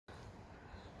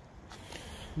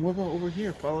What about over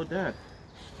here? Follow Dad.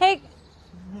 Hey.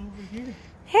 Over here.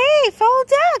 Hey, follow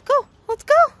Dad. Go. Let's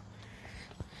go.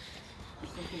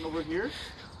 There's something over here.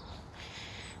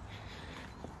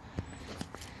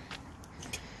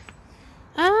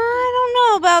 I don't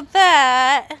know about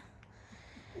that.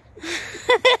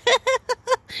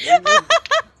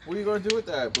 What are you going to do with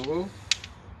that, boo-boo?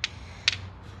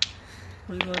 What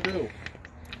are you going to do?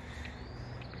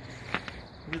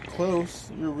 You're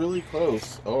close. You're really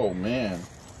close. Oh, man.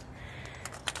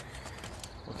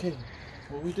 Okay.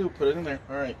 What do we do? Put it in there.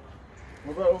 All right.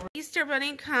 What about over? Easter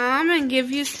Bunny come and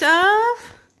give you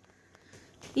stuff?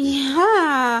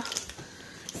 Yeah.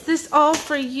 Is this all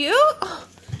for you? Oh,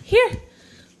 here.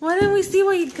 Why didn't we see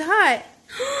what you got?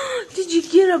 Did you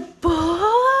get a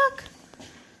book?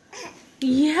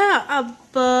 Yeah, a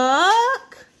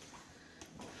book.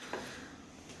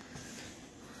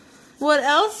 What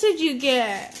else did you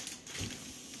get?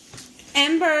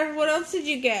 Ember, what else did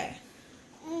you get?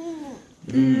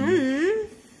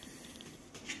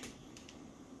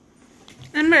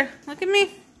 Ember, look at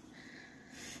me.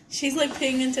 She's like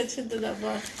paying attention to that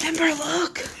book. Ember,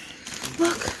 look.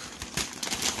 Look.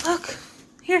 Look.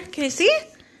 Here, can you see?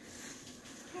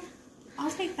 I'll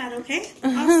take that, okay?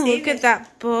 I'll save Look at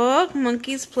that book.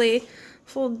 Monkey's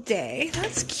Playful Day.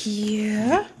 That's cute. You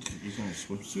got a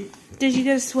swimsuit? Did you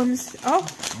get a swimsuit? Oh.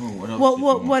 What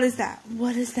else? What is that?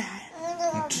 What is that?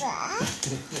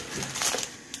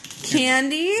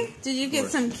 Candy? Did you get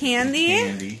some candy?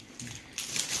 Candy.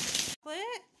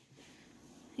 Chocolate?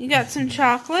 You got some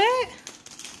chocolate?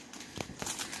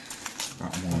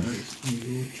 Got one.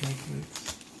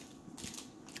 Chocolates.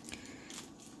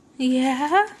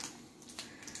 Yeah.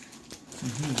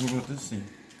 What about this thing?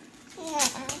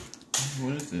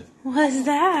 What is it? What's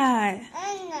that?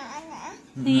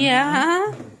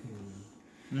 Yeah.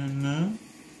 No.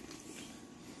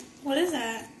 What is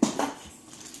that?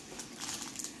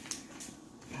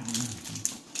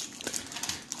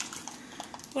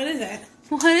 What is it?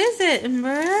 What is it,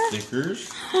 Ember?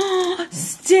 Stickers.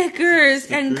 Stickers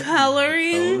and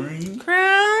coloring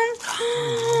crowns.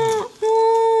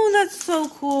 Oh, that's so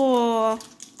cool.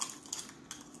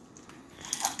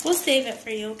 We'll save it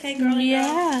for you, okay, girlie?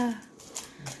 Yeah.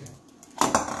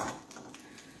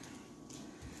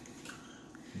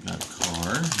 Got a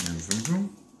car. Vroom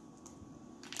vroom.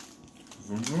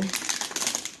 Vroom vroom.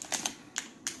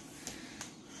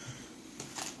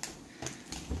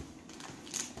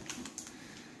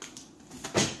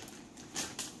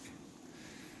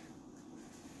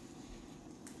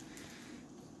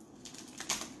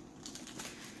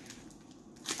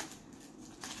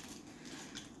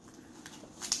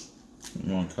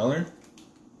 You want color?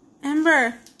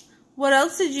 Ember, what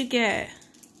else did you get?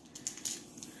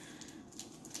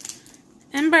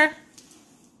 Ember.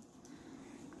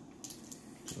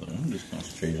 I'm just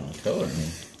concentrating on coloring.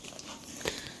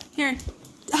 Here.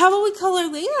 How about we color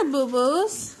later,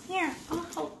 boo-boos? Here,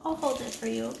 I'll hold it for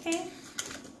you, okay?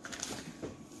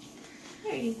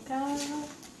 There you go.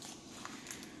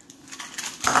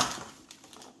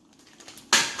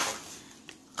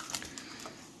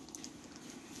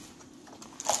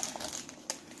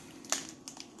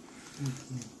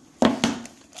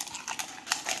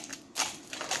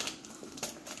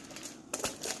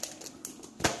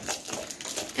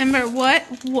 Ember,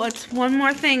 what's one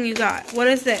more thing you got? What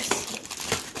is this?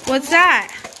 What's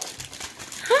that?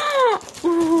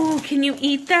 Ooh, can you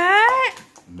eat that?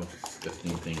 The most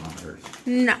disgusting thing on earth.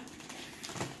 No.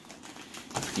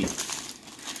 Eat.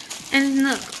 And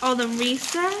look, all the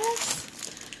recess.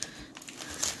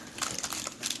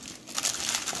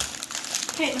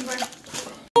 Okay, Ember.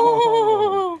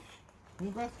 Oh. In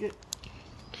the basket.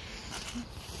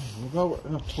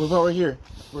 What about right here?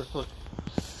 Look.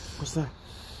 What's that?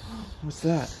 What's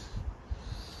that?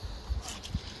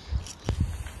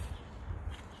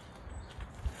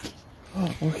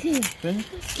 Oh, okay.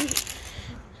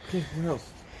 Okay, what else?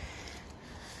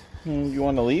 You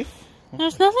want to leave?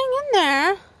 There's nothing in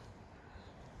there.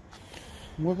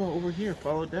 What about over here?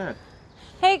 Follow Dad.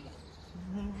 Hey.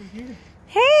 Over here.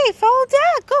 Hey, follow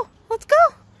Dad. Go. Let's go.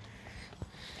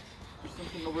 There's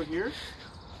something over here.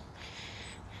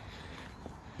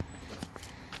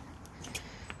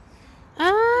 I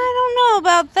don't know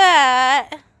about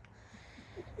that.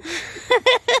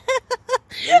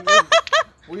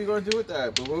 What are you going to do with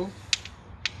that, boo-boo?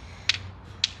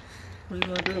 What are you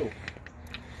going to do?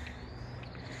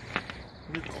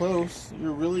 You're close.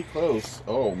 You're really close.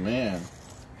 Oh, man.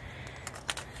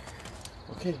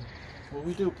 Okay. What do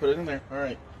we do? Put it in there. All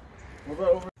right. What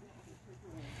about over?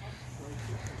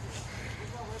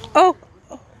 Oh.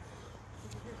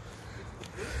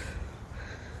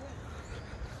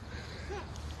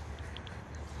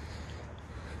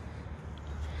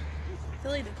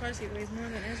 feel like the car seat weighs more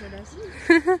than Ezra does.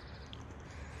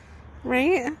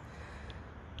 Right?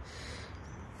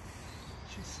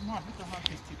 She's smart. Look at how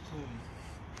she's tiptoeing.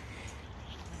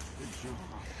 Good job.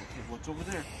 Okay, what's over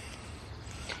there?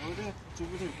 Over there. What's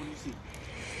over there? What do you see?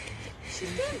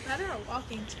 She's getting better at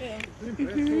walking too.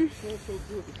 So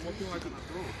good. It's walking like an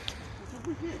adult. What's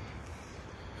over here?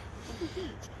 What's over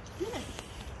here? Get it.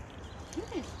 Get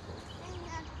it.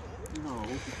 No,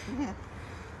 you can't.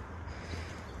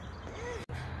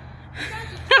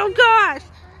 Oh gosh!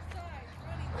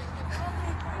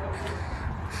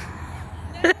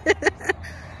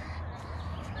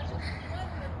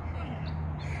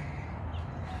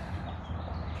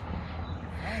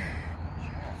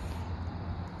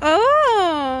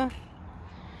 Oh!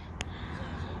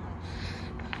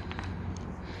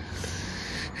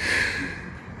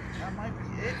 That might be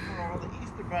it for all the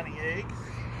Easter Bunny eggs.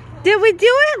 Did we do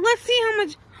it? Let's see how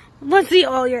much. Let's see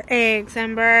all your eggs,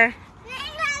 Ember.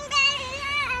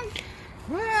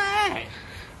 Right.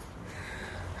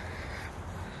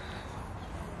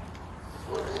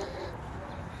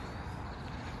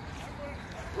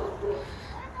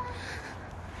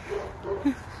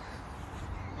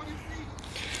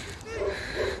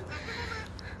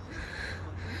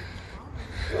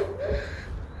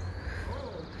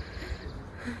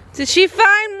 Did she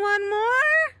find one more?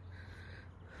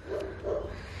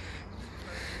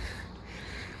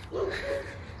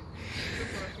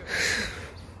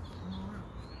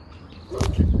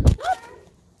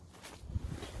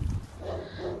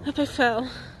 Up I fell.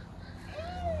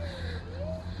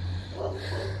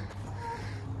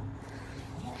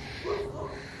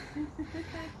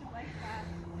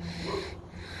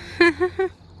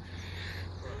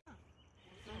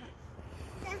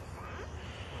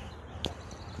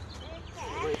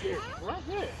 Right here. Right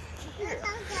here.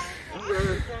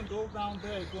 Ember, can't go down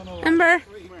there. It's gonna Ember.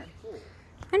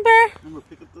 Ember. Ember,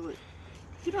 pick up the lid.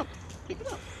 Pick it up. Pick it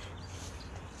up.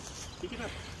 Pick it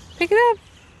up. Pick it up.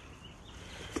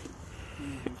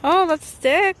 Oh, that's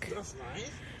stick. That's nice.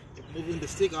 You're moving the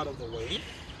stick out of the way.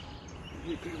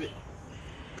 Here, grab it.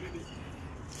 Grab it.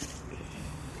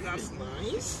 That's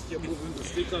nice. You're moving the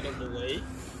stick out of the way.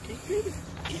 Okay, grab it.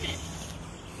 Get it.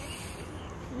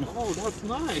 Oh, that's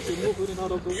nice. You're moving it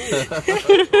out of the way.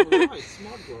 Alright,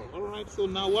 smart girl. Alright, so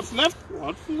now what's left?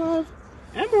 What's left?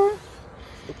 Ember.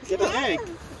 Get an egg.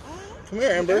 Come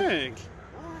here, Ember. Egg.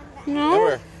 No.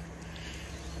 Ember.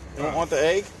 You don't want the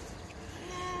egg?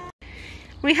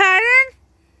 We hiding?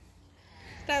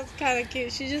 That's kind of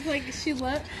cute. She just like,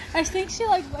 I think she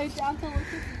like laid down to look at the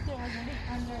stairs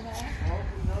under there. Well,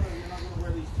 we know that you're not going to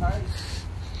wear these tights.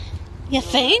 You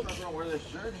think? You're not going to wear this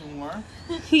shirt anymore.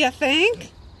 You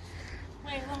think?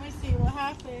 Wait, let me see what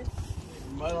happened.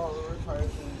 You might all wear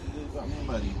tights and you got me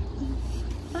muddy.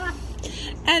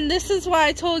 And this is why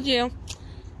I told you.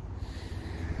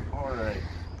 Alright.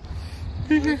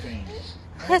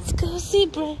 Let's go see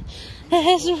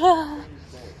Ezra.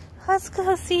 Let's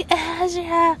go see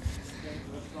Ezra.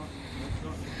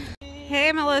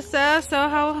 Hey Melissa, so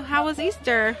how was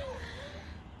Easter?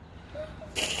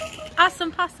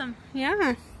 Awesome possum.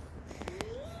 Yeah.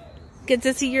 Get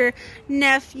to see your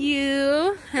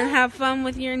nephew and have fun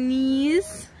with your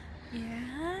niece.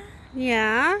 Yeah.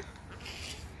 Yeah.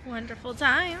 Wonderful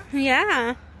time.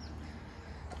 Yeah.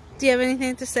 Do you have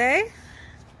anything to say?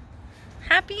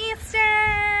 Happy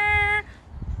Easter!